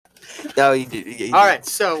No, you did. All right,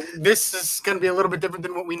 so this is going to be a little bit different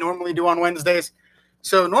than what we normally do on Wednesdays.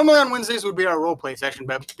 So normally on Wednesdays would be our role play session,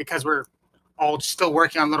 but because we're all still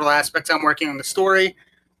working on little aspects, I'm working on the story.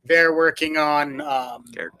 They're working on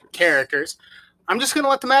characters. I'm just going to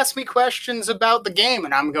let them ask me questions about the game,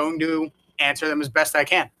 and I'm going to answer them as best I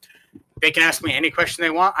can. They can ask me any question they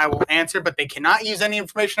want. I will answer, but they cannot use any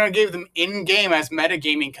information I gave them in-game as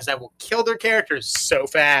metagaming because I will kill their characters so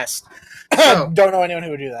fast. So, don't know anyone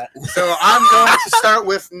who would do that. So I'm going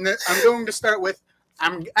to start with.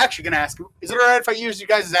 I'm actually going to ask. Is it all right if I use you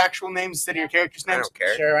guys' actual names instead of your characters' names? I don't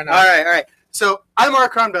care. Sure, why not? All right. So I'm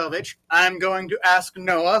Arkron Belovich. I'm going to ask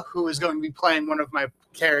Noah, who is going to be playing one of my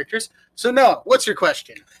characters. So Noah, what's your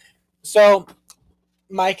question? So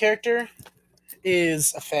my character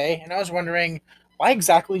is a Fae, and I was wondering, why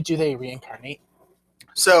exactly do they reincarnate?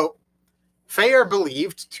 So Fae are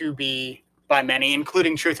believed to be, by many,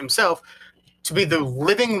 including Truth himself, to be the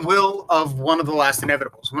living will of one of the last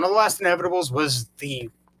inevitables. One of the last inevitables was the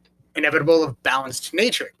inevitable of balanced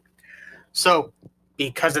nature. So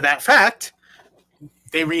because of that fact,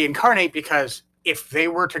 they reincarnate because if they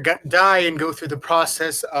were to die and go through the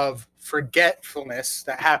process of forgetfulness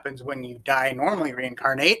that happens when you die and normally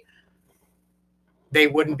reincarnate, they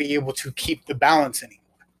wouldn't be able to keep the balance anymore.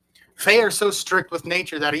 Fae are so strict with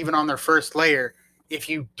nature that even on their first layer, if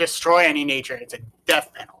you destroy any nature, it's a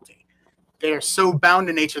death penalty. They are so bound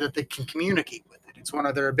to nature that they can communicate with it. It's one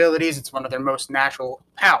of their abilities. It's one of their most natural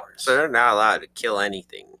powers. So they're not allowed to kill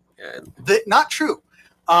anything. Not true.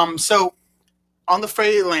 So on the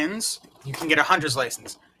Fae lands, you can get a hunter's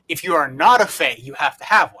license. If you are not a Fae, you have to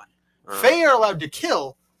have one. Fae are allowed to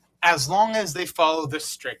kill as long as they follow the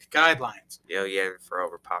strict guidelines. Yeah, for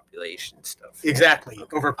overpopulation stuff. Exactly.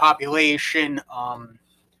 Okay. Overpopulation,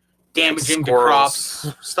 damaging to crops,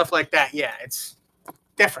 stuff like that. Yeah, it's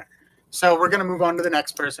different. So we're going to move on to the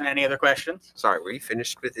next person. Any other questions? Sorry, were you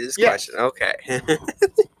finished with his question? Okay.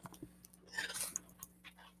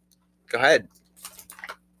 Go ahead.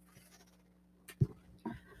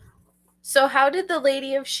 So how did the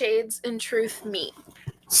Lady of Shades and Truth meet?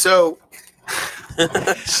 So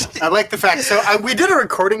I like the fact. So we did a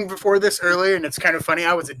recording before this earlier, and it's kind of funny.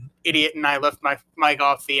 I was an idiot, and I left my mic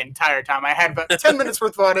off the entire time. I had about 10 minutes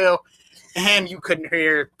worth of audio, and you couldn't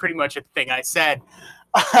hear pretty much a thing I said.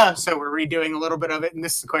 So we're redoing a little bit of it, and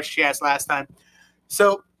this is the question she asked last time.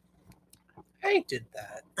 So I did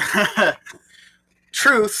that.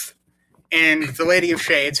 Truth and the Lady of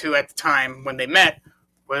Shades, who at the time when they met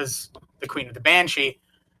was the Queen of the Banshee,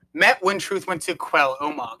 met when Truth went to quell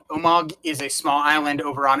Omog. Omog is a small island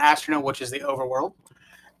over on Astronode, which is the overworld.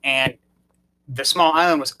 And the small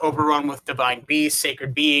island was overrun with divine beasts,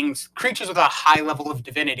 sacred beings, creatures with a high level of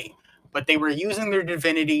divinity. But they were using their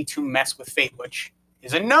divinity to mess with fate, which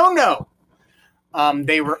is a no-no.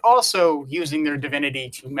 They were also using their divinity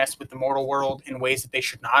to mess with the mortal world in ways that they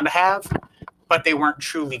should not have, but they weren't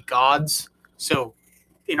truly gods. So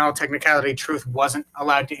in all technicality, Truth wasn't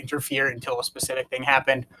allowed to interfere until a specific thing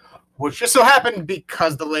happened, which just so happened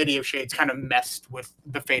because the Lady of Shades kind of messed with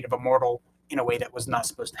the fate of a mortal in a way that was not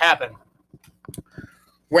supposed to happen.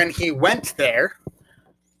 When he went there,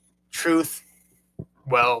 Truth,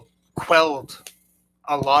 quelled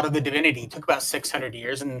a lot of the divinity. It took about 600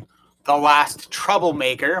 years, and the last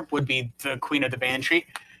troublemaker would be the Queen of the Banshee.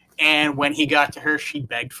 And when he got to her, she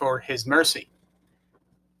begged for his mercy.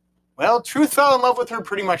 Well, Truth fell in love with her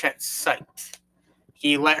pretty much at sight.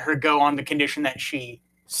 He let her go on the condition that she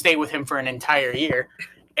stay with him for an entire year.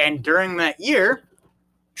 And during that year,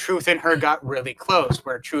 Truth and her got really close,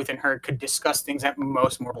 where Truth and her could discuss things that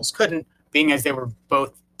most mortals couldn't, being as they were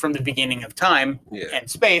both from the beginning of time and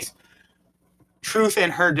space. Truth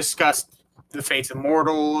and her discussed the fates of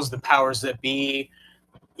mortals, the powers that be,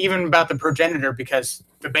 even about the progenitor, because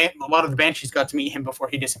a lot of the Banshees got to meet him before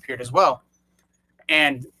he disappeared as well.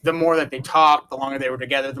 And the more that they talked, the longer they were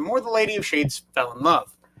together, the more the Lady of Shades fell in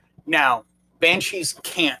love. Now, Banshees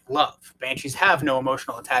can't love. Banshees have no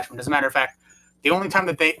emotional attachment. As a matter of fact, the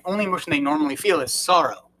only emotion they normally feel is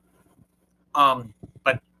sorrow.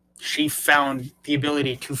 But she found the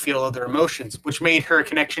ability to feel other emotions, which made her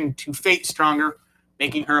connection to fate stronger,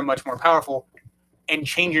 making her much more powerful, and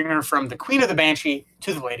changing her from the Queen of the Banshee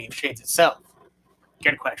to the Lady of Shades itself.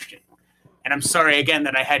 Good question. And I'm sorry again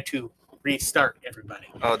that I had to restart everybody.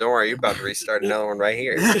 Oh, don't worry. You're about to restart another one right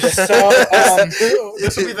here. So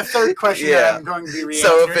this will be the third question that I'm going to be re-answering.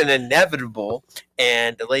 So if an inevitable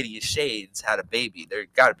and the Lady of Shades had a baby, there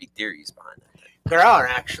got to be theories behind that. There are,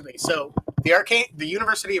 actually. So the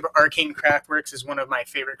University of Arcane Craftworks is one of my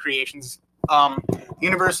favorite creations. The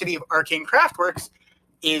University of Arcane Craftworks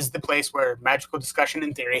is the place where magical discussion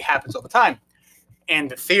and theory happens all the time. And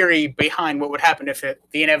the theory behind what would happen if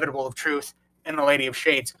the inevitable of truth and the Lady of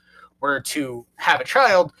Shades were to have a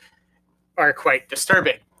child are quite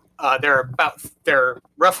disturbing. There are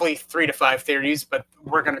roughly 3 to 5 theories, but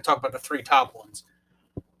we're going to talk about the 3 top ones.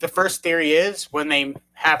 The first theory is when they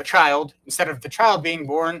have a child, instead of the child being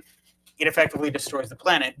born, it effectively destroys the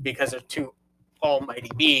planet because they're 2 almighty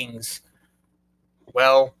beings,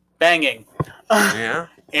 well, banging. Yeah.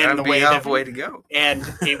 In That'd the be way a that way to go. and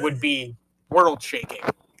it would be world shaking.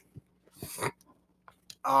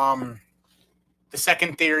 The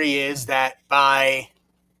second theory is that by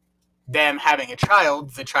them having a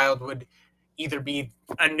child, the child would either be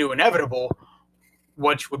a new inevitable,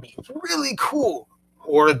 which would be really cool,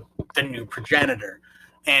 or the new progenitor.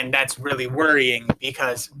 And that's really worrying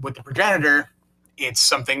because with the progenitor, it's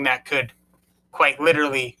something that could quite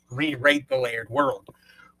literally rewrite the layered world,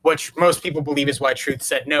 which most people believe is why Truth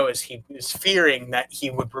said no, is he was fearing that he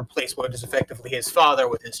would replace what is effectively his father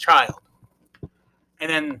with his child. And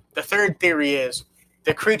then the third theory is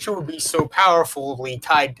the creature would be so powerfully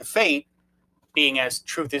tied to fate, being as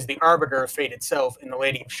Truth is the arbiter of fate itself, and the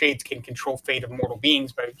Lady of Shades can control fate of mortal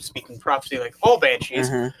beings by speaking prophecy like all banshees,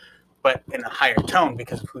 but in a higher tone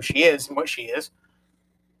because of who she is and what she is,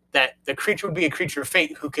 that the creature would be a creature of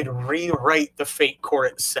fate who could rewrite the fate core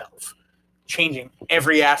itself, changing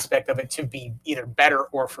every aspect of it to be either better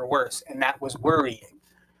or for worse, and that was worrying.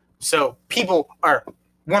 So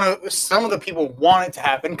some of the people want it to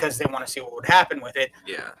happen because they want to see what would happen with it,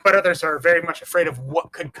 but others are very much afraid of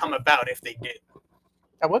what could come about if they did.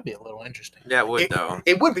 That would be a little interesting. That would, though.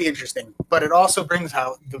 It would be interesting, but it also brings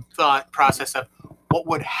out the thought process of what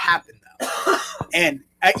would happen, though. And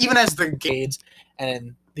even as the Shades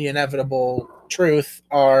and the inevitable Truth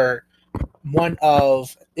are one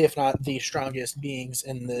of, if not the strongest beings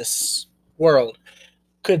in this world.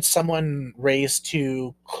 Could someone raise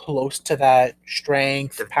to close to that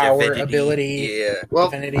strength, power, divinity, ability,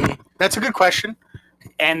 divinity? That's a good question.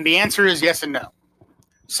 And the answer is yes and no.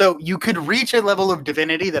 So you could reach a level of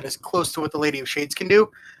divinity that is close to what the Lady of Shades can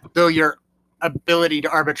do, though your ability to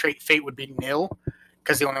arbitrate fate would be nil,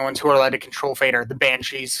 because the only ones who are allowed to control fate are the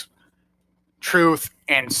Banshees, Truth,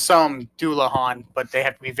 and some Dullahan, but they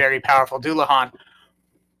have to be very powerful Dullahan.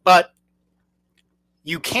 But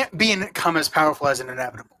you can't become as powerful as an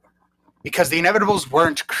inevitable, because the inevitables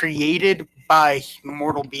weren't created by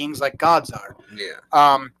mortal beings like gods are.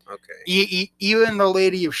 Okay. Even the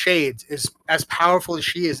Lady of Shades, is as powerful as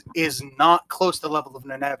she is not close to the level of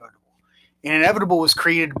an inevitable. An inevitable was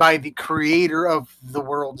created by the creator of the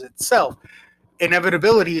world itself.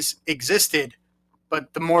 Inevitabilities existed,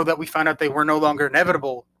 but the more that we found out they were no longer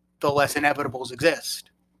inevitable, the less inevitables exist.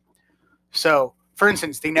 So, for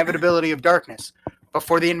instance, the inevitability of darkness.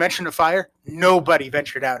 Before the invention of fire, nobody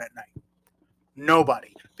ventured out at night.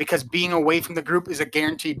 Nobody. Because being away from the group is a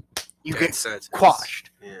guaranteed you get quashed.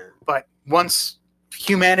 Yeah. But once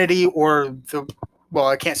humanity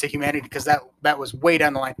I can't say humanity because that was way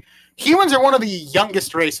down the line. Humans are one of the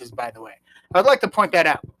youngest races, by the way. I'd like to point that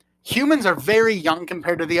out. Humans are very young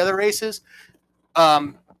compared to the other races,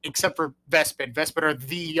 except for Vespid. Vespid are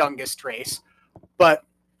the youngest race. But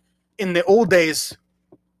in the old days,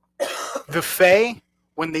 the Fae,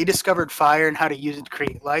 when they discovered fire and how to use it to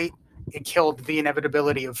create light, it killed the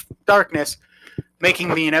inevitability of darkness,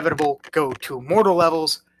 making the inevitable go to mortal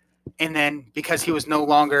levels. And then, because he was no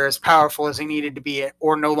longer as powerful as he needed to be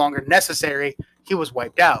or no longer necessary, he was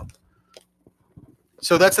wiped out.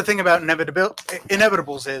 So that's the thing about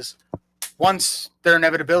inevitables is once their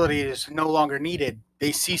inevitability is no longer needed,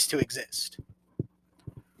 they cease to exist.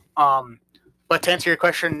 But to answer your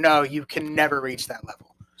question, no, you can never reach that level.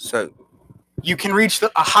 So you can reach a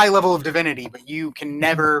high level of divinity, but you can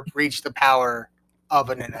never reach the power of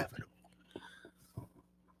an inevitable.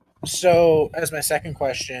 So, as my second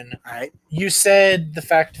question, All right. you said the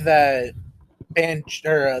fact that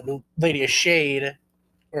the Lady of Shade,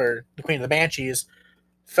 or the Queen of the Banshees,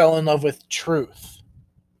 fell in love with Truth.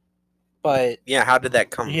 But yeah, how did that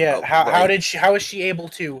come? Yeah, how was she able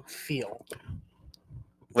to feel?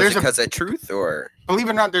 Was it because of Truth, or believe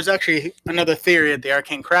it or not, there's actually another theory at the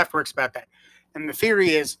Arcane Craftworks about that. And the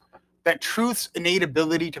theory is that Truth's innate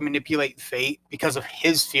ability to manipulate fate because of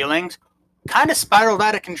his feelings kind of spiraled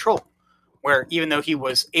out of control, where even though he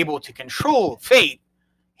was able to control fate,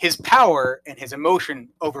 his power and his emotion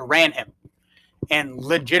overran him and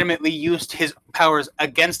legitimately used his powers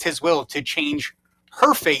against his will to change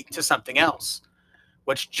her fate to something else,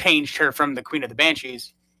 which changed her from the Queen of the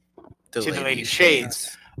Banshees to the Lady of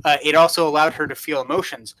Shades. It also allowed her to feel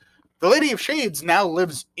emotions. The Lady of Shades now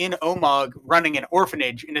lives in Omog, running an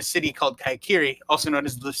orphanage in a city called Kaikiri, also known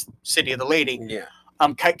as the City of the Lady. Yeah.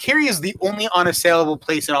 Kaikiri is the only unassailable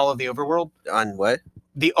place in all of the overworld. On what?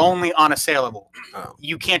 The only unassailable. Oh,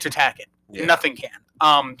 You can't attack it. yeah. Nothing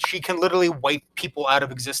can. She can literally wipe people out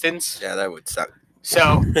of existence. Yeah, that would suck.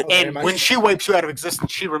 So, very and much when she wipes you out of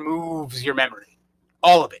existence, she removes your memory.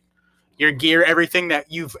 All of it. Your gear, everything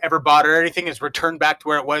that you've ever bought or anything is returned back to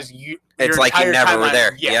where it was. It's like you never were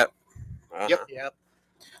there. Yeah. Yep. Uh-huh. Yep. Yep.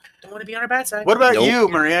 Don't want to be on our bad side. What about Nope. you,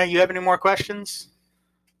 Maria? You have any more questions?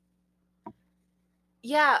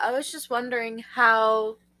 Yeah, I was just wondering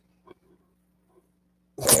how.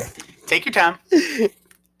 Take your time.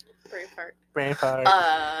 Braveheart.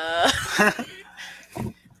 Braveheart.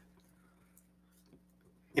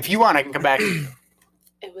 If you want, I can come back.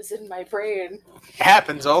 It It was in my brain.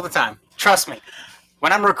 happens all the time. Trust me.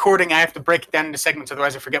 When I'm recording, I have to break it down into segments,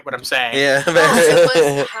 otherwise I forget what I'm saying. Yeah.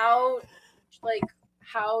 It was how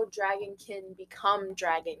Dragonkin become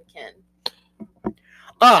Dragonkin.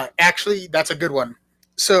 Actually, that's a good one.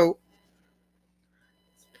 So,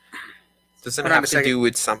 Does it Hold on have a to second. do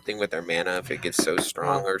with something with their mana if it gets so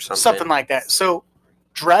strong or something? something like that. So,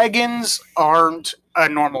 dragons aren't a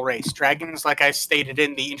normal race. Dragons, like I stated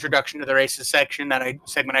in the introduction to the races segment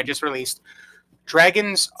I just released,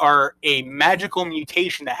 dragons are a magical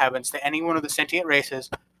mutation that happens to any one of the sentient races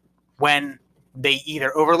when they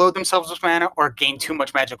either overload themselves with mana or gain too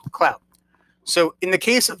much magical clout. So, in the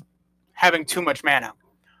case of having too much mana,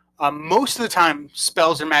 most of the time,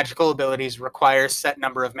 spells or magical abilities require a set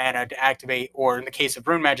number of mana to activate, or in the case of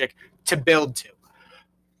rune magic, to build to.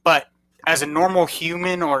 But as a normal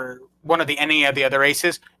human or any of the other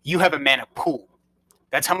races, you have a mana pool.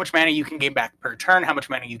 That's how much mana you can gain back per turn, how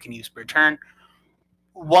much mana you can use per turn.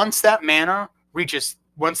 Once that mana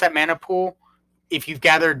pool, if you've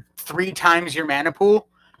gathered 3 times your mana pool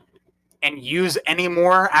and use any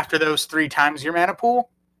more after those 3 times your mana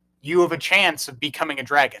pool, you have a chance of becoming a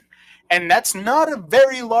dragon. And that's not a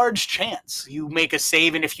very large chance. You make a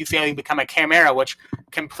save, and if you fail, you become a chimera, which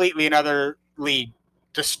completely and utterly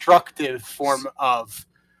destructive form of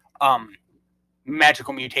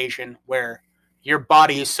magical mutation where your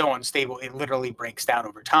body is so unstable it literally breaks down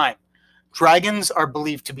over time. Dragons are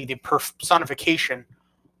believed to be the personification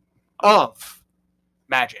of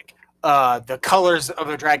magic. The colors of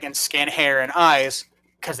the dragon's skin, hair, and eyes,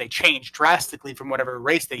 because they change drastically from whatever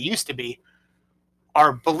race they used to be,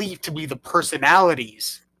 are believed to be the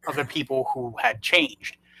personalities of the people who had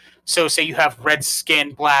changed. So say you have red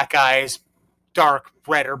skin, black eyes, dark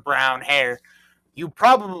red or brown hair, you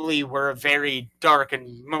probably were a very dark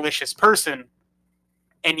and malicious person,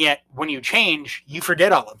 and yet when you change, you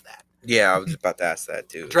forget all of that. Yeah, I was about to ask that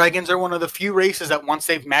too. Dragons are one of the few races that once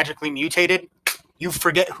they've magically mutated, you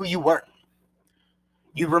forget who you were.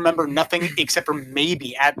 You remember nothing except for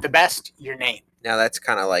maybe, at the best, your name. Now that's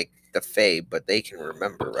kind of like the Fae, but they can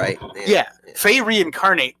remember, right? Yeah. Fae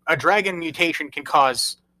reincarnate. A dragon mutation can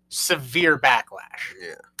cause severe backlash.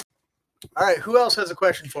 Yeah. All right, who else has a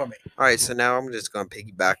question for me? All right, so now I'm just going to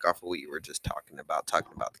piggyback off of what you were just talking about the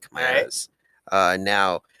right. chimeras.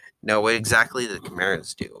 Now, what exactly the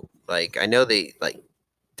chimeras do? Like, I know they like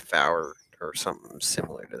devour or something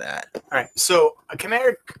similar to that. All right, so a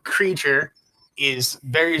chimeric creature is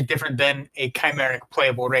very different than a chimeric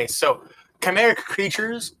playable race. So chimeric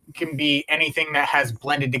creatures can be anything that has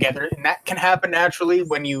blended together, and that can happen naturally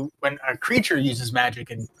when a creature uses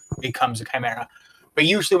magic and becomes a chimera. But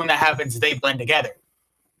usually when that happens, they blend together.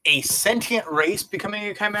 A sentient race becoming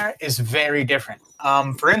a chimera is very different.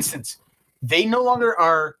 For instance, they no longer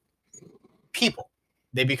are people.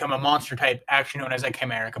 They become a monster type, actually known as a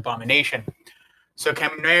chimeric abomination. So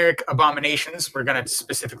chimeric abominations, we're going to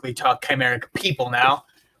specifically talk chimeric people now,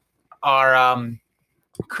 are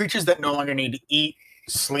creatures that no longer need to eat,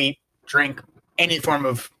 sleep, drink, any form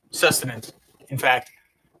of sustenance, in fact,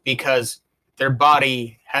 because their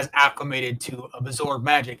body has acclimated to absorb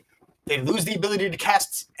magic. They lose the ability to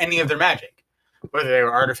cast any of their magic. Whether they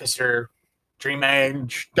were Artificer, Dream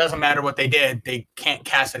Mage, doesn't matter what they did, they can't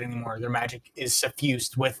cast it anymore. Their magic is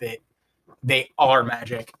suffused with it. They are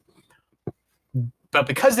magic. But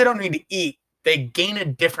because they don't need to eat, they gain a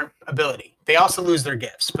different ability. They also lose their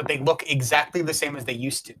gifts, but they look exactly the same as they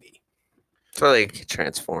used to be. So they can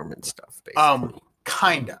transform and stuff, basically.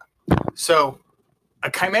 Kinda. So a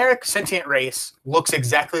chimeric sentient race looks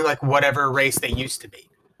exactly like whatever race they used to be.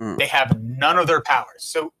 They have none of their powers.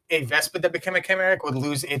 So a Vespid that became a chimeric would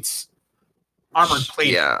lose its armored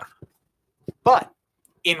plating. Yeah. But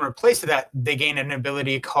in replace of that, they gain an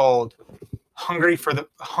ability called Hunger for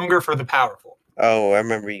the Powerful. Oh, I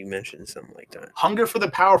remember you mentioned something like that. Hunger for the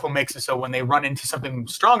Powerful makes it so when they run into something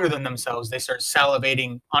stronger than themselves, they start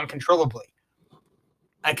salivating uncontrollably.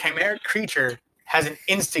 A chimeric creature has an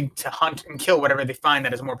instinct to hunt and kill whatever they find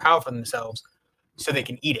that is more powerful than themselves so they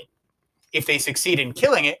can eat it. If they succeed in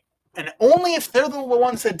killing it, and only if they're the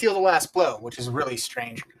ones that deal the last blow, which is really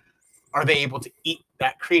strange, are they able to eat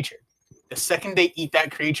that creature. The second they eat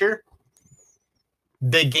that creature,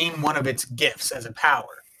 they gain one of its gifts as a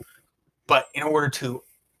power. But in order to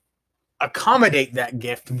accommodate that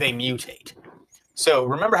gift, they mutate. So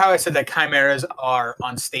remember how I said that chimeras are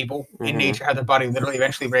unstable in nature, how their body literally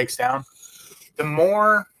eventually breaks down? The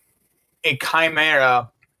more a chimera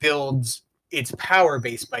builds its power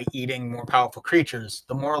base by eating more powerful creatures,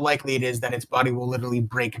 the more likely it is that its body will literally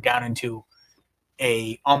break down into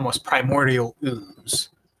a almost primordial ooze.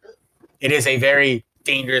 It is a very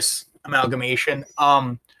dangerous amalgamation.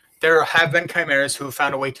 There have been chimeras who have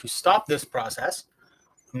found a way to stop this process.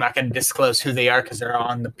 I'm not going to disclose who they are because they're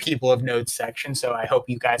on the People of Note section, so I hope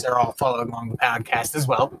you guys are all following along the podcast as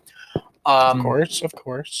well. Of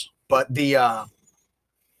course. But the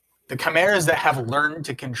chimeras that have learned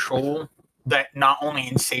to control that not only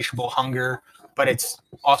insatiable hunger, but it's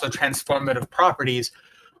also transformative properties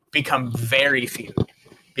become very few,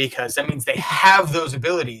 because that means they have those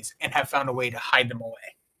abilities and have found a way to hide them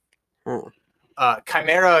away.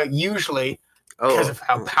 Chimera usually, because of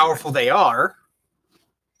how powerful they are,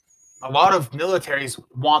 a lot of militaries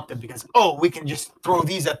want them because, we can just throw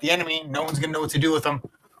these at the enemy. No one's going to know what to do with them,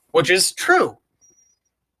 which is true.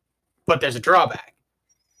 But there's a drawback.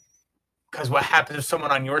 Because what happens if someone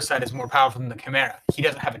on your side is more powerful than the chimera? He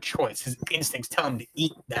doesn't have a choice. His instincts tell him to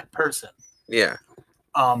eat that person. Yeah.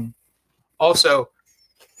 Also,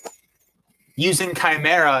 using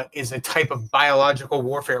chimera is a type of biological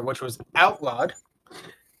warfare which was outlawed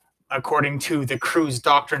according to the crew's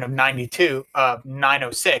doctrine of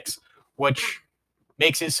 906, which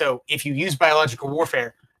makes it so if you use biological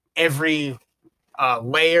warfare, every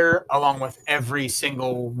layer, along with every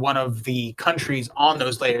single one of the countries on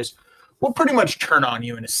those layers, will pretty much turn on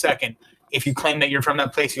you in a second. If you claim that you're from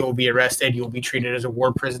that place, you will be arrested. You will be treated as a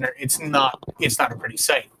war prisoner. It's not a pretty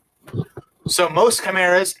sight. So most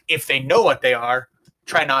chimeras, if they know what they are,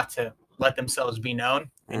 try not to let themselves be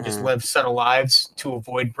known and just live subtle lives to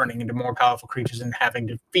avoid running into more powerful creatures and having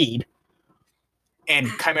to feed. And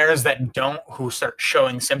chimeras that don't, who start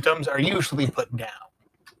showing symptoms, are usually put down.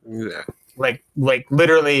 Yeah. Like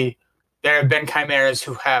literally, there have been chimeras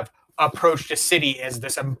who have approached a city as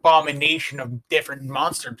this abomination of different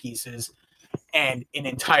monster pieces, and an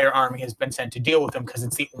entire army has been sent to deal with them because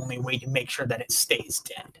it's the only way to make sure that it stays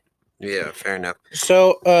dead. Yeah, fair enough.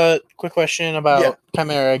 So, quick question about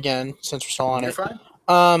chimera again, since we're still on You're it.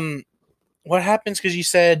 fine. What happens, because you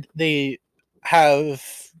said they have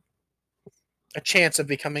a chance of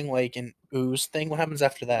becoming like an ooze thing? What happens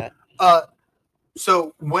after that?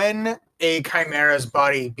 So when a chimera's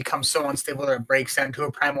body becomes so unstable that it breaks down to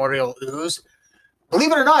a primordial ooze,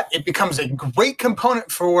 believe it or not, it becomes a great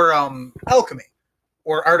component for alchemy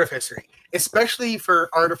or artificery, especially for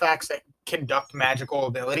artifacts that conduct magical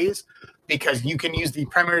abilities, because you can use the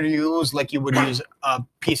primordial ooze like you would use a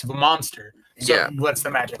piece of a monster. So it lets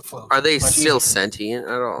the magic flow. Are they still sentient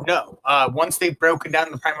at all? No. Once they've broken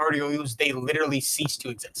down the primordial ooze, they literally cease to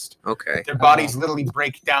exist. Okay. Their bodies literally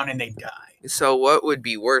break down and they die. So what would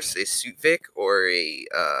be worse, a Sutvik or a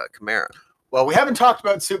chimera? Well, we haven't talked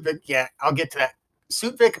about Sutvik yet. I'll get to that.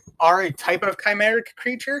 Sutvik are a type of chimeric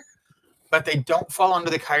creature, but they don't fall under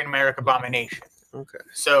the chimeric abomination. Okay.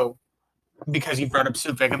 So, because you brought up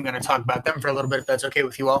Sutvik, I'm going to talk about them for a little bit, if that's okay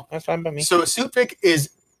with you all. That's fine by me. So, a Sutvik is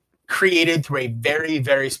created through a very,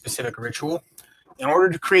 very specific ritual. In order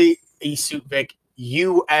to create a Sutvik,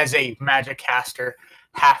 you as a magic caster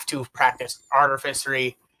have to practice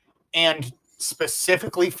artificery and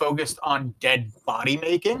specifically focused on dead body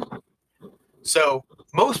making. So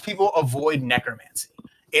most people avoid necromancy.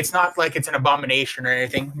 It's not like it's an abomination or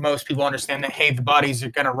anything. Most people understand that, hey, the bodies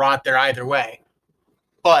are going to rot there either way.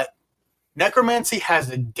 But necromancy has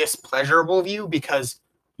a displeasurable view because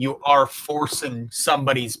you are forcing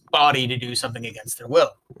somebody's body to do something against their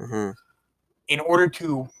will. Mm-hmm. In order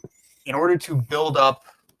to build up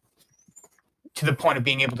to the point of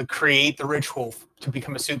being able to create the ritual to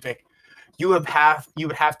become a Sutvik, you would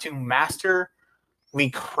have to masterly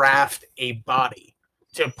craft a body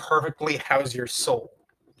to perfectly house your soul,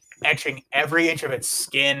 etching every inch of its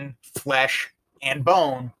skin, flesh, and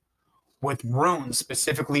bone with runes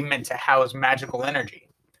specifically meant to house magical energy.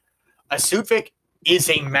 A Sutvik is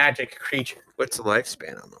a magic creature. What's the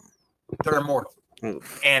lifespan on them? They're immortal.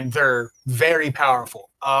 Oof. And they're very powerful.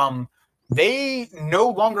 They no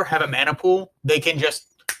longer have a mana pool. They can just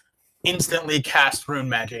instantly cast rune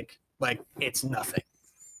magic like it's nothing.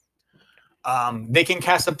 They can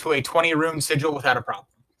cast up to a 20 rune sigil without a problem.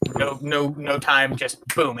 No time, just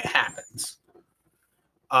boom, it happens.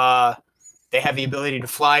 They have the ability to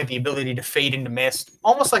fly, the ability to fade into mist,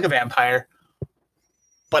 almost like a vampire.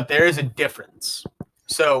 But there is a difference.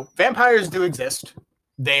 So vampires do exist.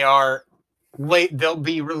 They are late. They'll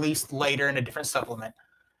be released later in a different supplement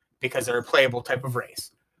because they're a playable type of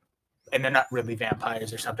race, and they're not really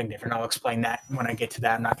vampires or something different. I'll explain that when I get to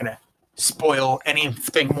that. I'm not going to spoil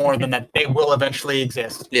anything more than that. They will eventually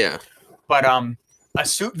exist. Yeah. But a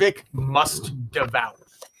Sutvik must devour.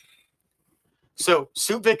 So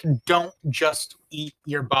Sutvik don't just eat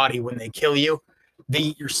your body when they kill you; they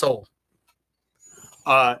eat your soul.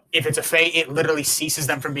 If it's a Fae, it literally ceases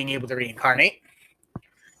them from being able to reincarnate.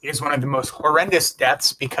 It is one of the most horrendous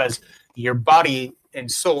deaths because your body and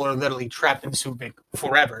soul are literally trapped in Sutvik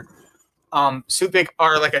forever. Sutvik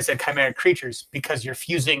are, like I said, chimeric creatures because you're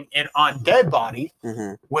fusing an undead body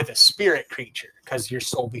with a spirit creature because your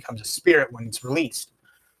soul becomes a spirit when it's released.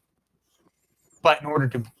 But in order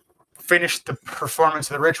to finish the performance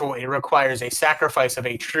of the ritual, it requires a sacrifice of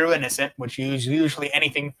a true innocent, which is usually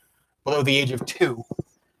anything below the age of 2,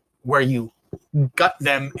 where you gut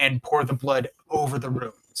them and pour the blood over the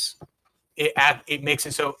runes. It makes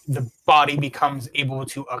it so the body becomes able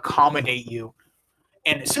to accommodate you.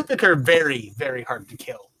 And Sutvik are very, very hard to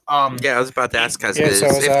kill. Yeah, I was about to ask because Yeah, so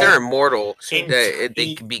if is they're immortal, In-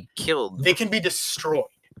 they can be killed. They can be destroyed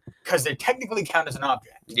because they technically count as an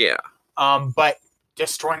object. Yeah. But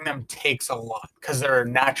destroying them takes a lot because their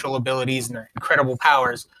natural abilities and their incredible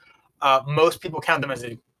powers. Most people count them as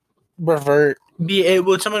a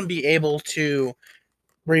Would someone be able to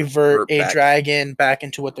revert a back. dragon back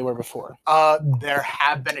into what they were before? There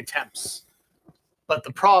have been attempts, but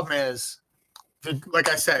the problem is, like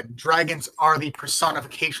I said, dragons are the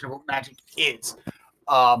personification of what magic is.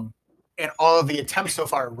 And all of the attempts so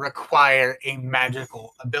far require a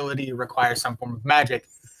magical ability, require some form of magic.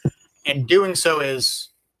 And doing so is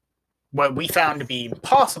what we found to be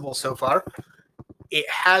impossible so far. It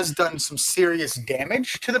has done some serious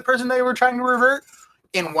damage to the person they were trying to revert.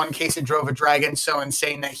 In one case, it drove a dragon so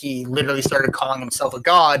insane that he literally started calling himself a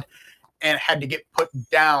god and had to get put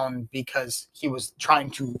down because he was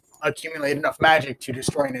trying to accumulate enough magic to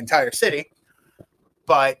destroy an entire city.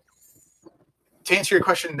 But to answer your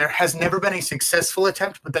question, there has never been a successful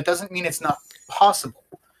attempt, but that doesn't mean it's not possible.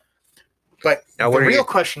 But Now, the what are real you-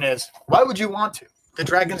 question is, why would you want to? The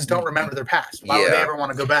dragons don't remember their past. Why would they Yeah. ever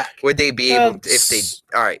want to go back? Would they be able to, if they? s-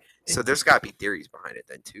 All right. So there's got to be theories behind it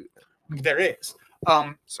then too. There is.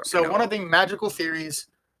 So no. one of the magical theories,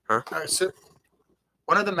 Huh?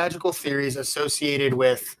 One of the magical theories associated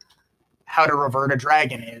with how to revert a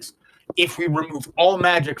dragon is if we remove all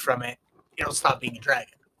magic from it, it'll stop being a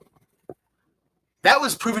dragon. That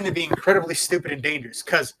was proven to be incredibly stupid and dangerous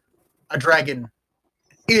because a dragon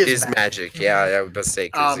is magic. Yeah, I was about to say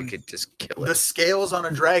because it Um, could just kill The it. scales on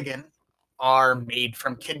a dragon are made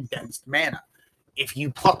from condensed mana. If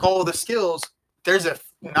you pluck all the skills, there's a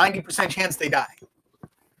 90% chance they die.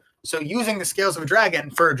 So using the scales of a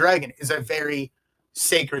dragon for a dragon is a very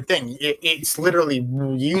sacred thing. It's literally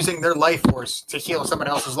using their life force to heal someone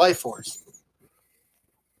else's life force.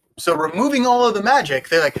 So removing all of the magic,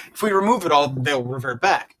 they're like, if we remove it all, they'll revert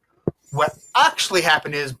back. What actually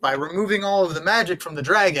happened is by removing all of the magic from the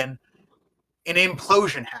dragon, an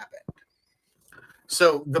implosion happened.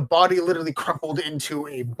 So the body literally crumpled into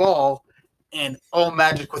a ball, and all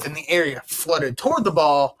magic within the area flooded toward the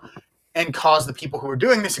ball and caused the people who were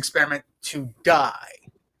doing this experiment to die.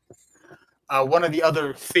 One of the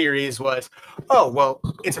other theories was, oh, well,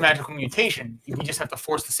 it's a magical mutation. We just have to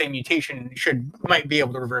force the same mutation and it might be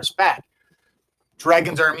able to reverse back.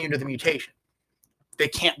 Dragons are immune to the mutation. They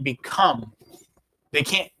can't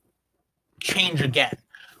change again.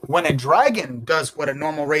 When a dragon does what a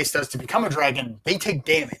normal race does to become a dragon, they take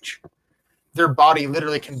damage. Their body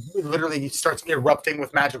literally starts erupting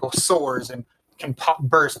with magical sores and can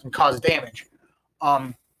burst and cause damage.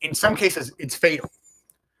 In some cases, it's fatal.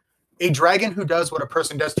 A dragon who does what a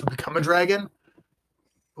person does to become a dragon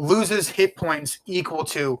loses hit points equal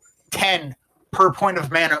to 10 per point of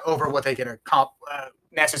mana over what they can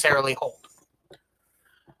necessarily hold.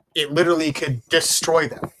 It literally could destroy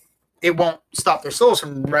them. It won't stop their souls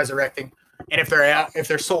from resurrecting. And if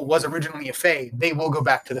their soul was originally a Fae, they will go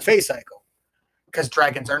back to the Fae cycle. Because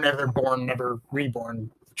dragons are never born, never reborn.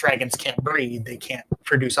 Dragons can't breed. They can't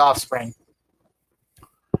produce offspring.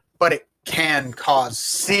 But it can cause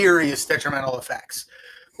serious detrimental effects,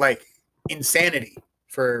 like insanity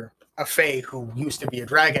for a Fae who used to be a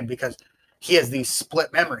dragon because he has these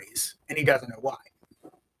split memories and he doesn't know why.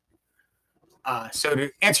 So to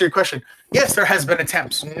answer your question, yes, there has been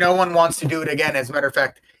attempts. No one wants to do it again. As a matter of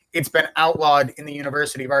fact, it's been outlawed in the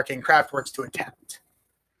University of Arcane Craftworks to attempt.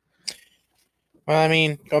 Well, I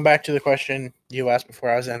mean, going back to the question you asked before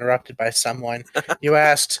I was interrupted by someone, you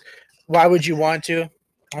asked, why would you want to?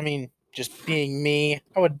 I mean, just being me,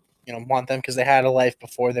 I would, want them because they had a life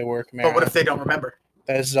before they were Chimera. But what if they don't remember?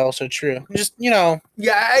 That is also true. Just, Yeah,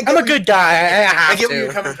 I'm a good guy. I have get to. where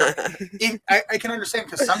you're coming from. I can understand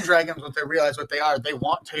because some dragons, when they realize what they are, they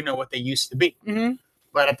want to know what they used to be. Mhm.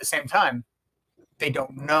 But at the same time, they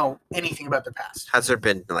don't know anything about their past. Has there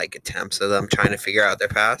been like attempts of them trying to figure out their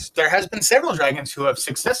past? There has been several dragons who have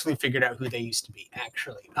successfully figured out who they used to be,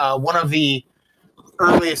 actually. One of the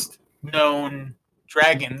earliest known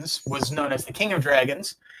dragons was known as the King of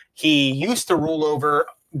Dragons. He used to rule over,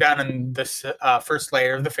 down in this first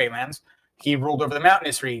layer of the Feylands, he ruled over the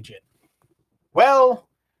mountainous region. Well,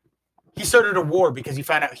 he started a war because he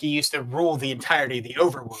found out he used to rule the entirety of the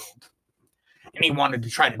overworld. And he wanted to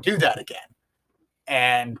try to do that again.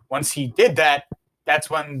 And once he did that, that's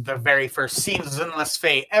when the very first Seasonless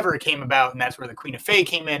Fae ever came about, and that's where the Queen of Fae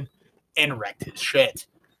came in and wrecked his shit.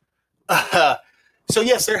 So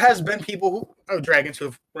yes, there has been people dragons who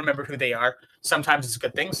have remembered who they are. Sometimes it's a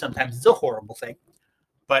good thing, sometimes it's a horrible thing.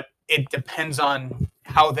 But it depends on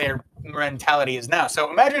how their mentality is now. So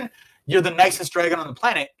imagine you're the nicest dragon on the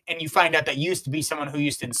planet, and you find out that you used to be someone who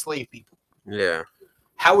used to enslave people. Yeah.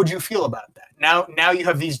 How would you feel about that? Now you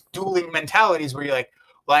have these dueling mentalities where you're like,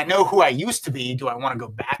 well, I know who I used to be. Do I want to go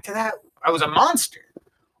back to that? I was a monster.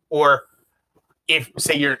 Or if,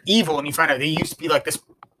 say, you're evil and you find out they used to be like this,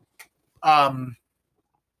 let's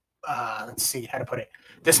see how to put it,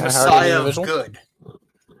 this Messiah of good.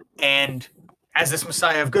 And as this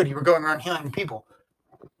Messiah of good, you were going around healing people.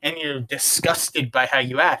 And you're disgusted by how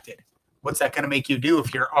you acted. What's that going to make you do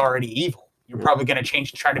if you're already evil? You're probably going to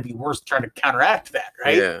change to try to be worse, try to counteract that,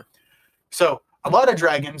 right? Yeah. So a lot of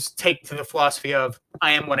dragons take to the philosophy of,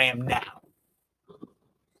 I am what I am now.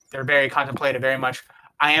 They're very contemplative, very much,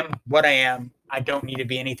 I am what I am. I don't need to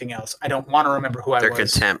be anything else. I don't want to remember who I was. They're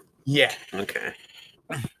content. Yeah. Okay.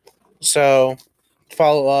 So,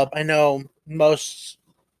 follow up. I know most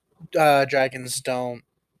dragons don't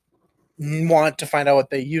want to find out what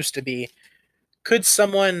they used to be. Could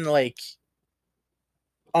someone, like,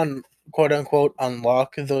 quote unquote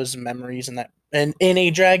unlock those memories in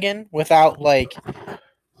a dragon without like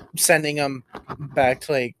sending them back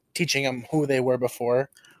to like teaching them who they were before?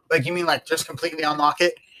 Like, you mean like just completely unlock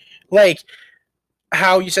it? Like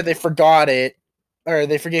how you said they forgot it or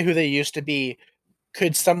they forget who they used to be.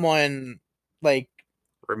 Could someone like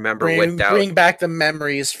bring back the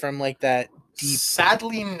memories from like that deep?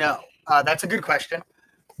 Sadly, no. That's a good question.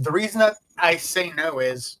 The reason that I say no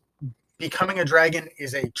is becoming a dragon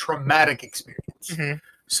is a traumatic experience. Mm-hmm.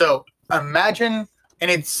 So imagine,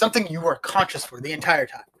 and it's something you are conscious for the entire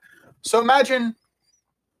time. So imagine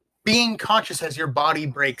being conscious as your body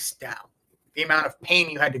breaks down, the amount of pain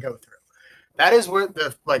you had to go through. That is where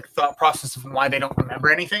the thought process of why they don't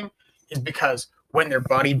remember anything is because when their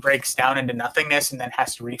body breaks down into nothingness and then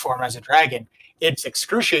has to reform as a dragon, it's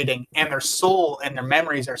excruciating, and their soul and their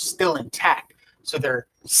memories are still intact. So they're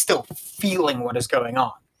still feeling what is going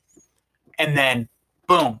on. And then,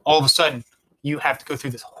 boom, all of a sudden, you have to go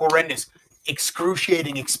through this horrendous,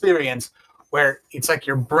 excruciating experience where it's like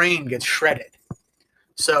your brain gets shredded.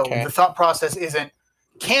 So the thought process isn't,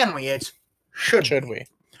 can we? It's, should we?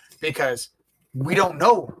 Because we don't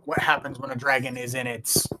know what happens when a dragon is in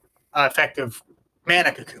its effective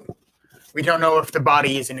mana cocoon. We don't know if the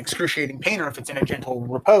body is in excruciating pain or if it's in a gentle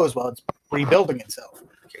repose while it's rebuilding itself.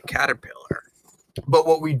 Like a caterpillar. But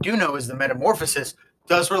what we do know is the metamorphosis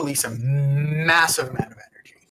does release a massive amount of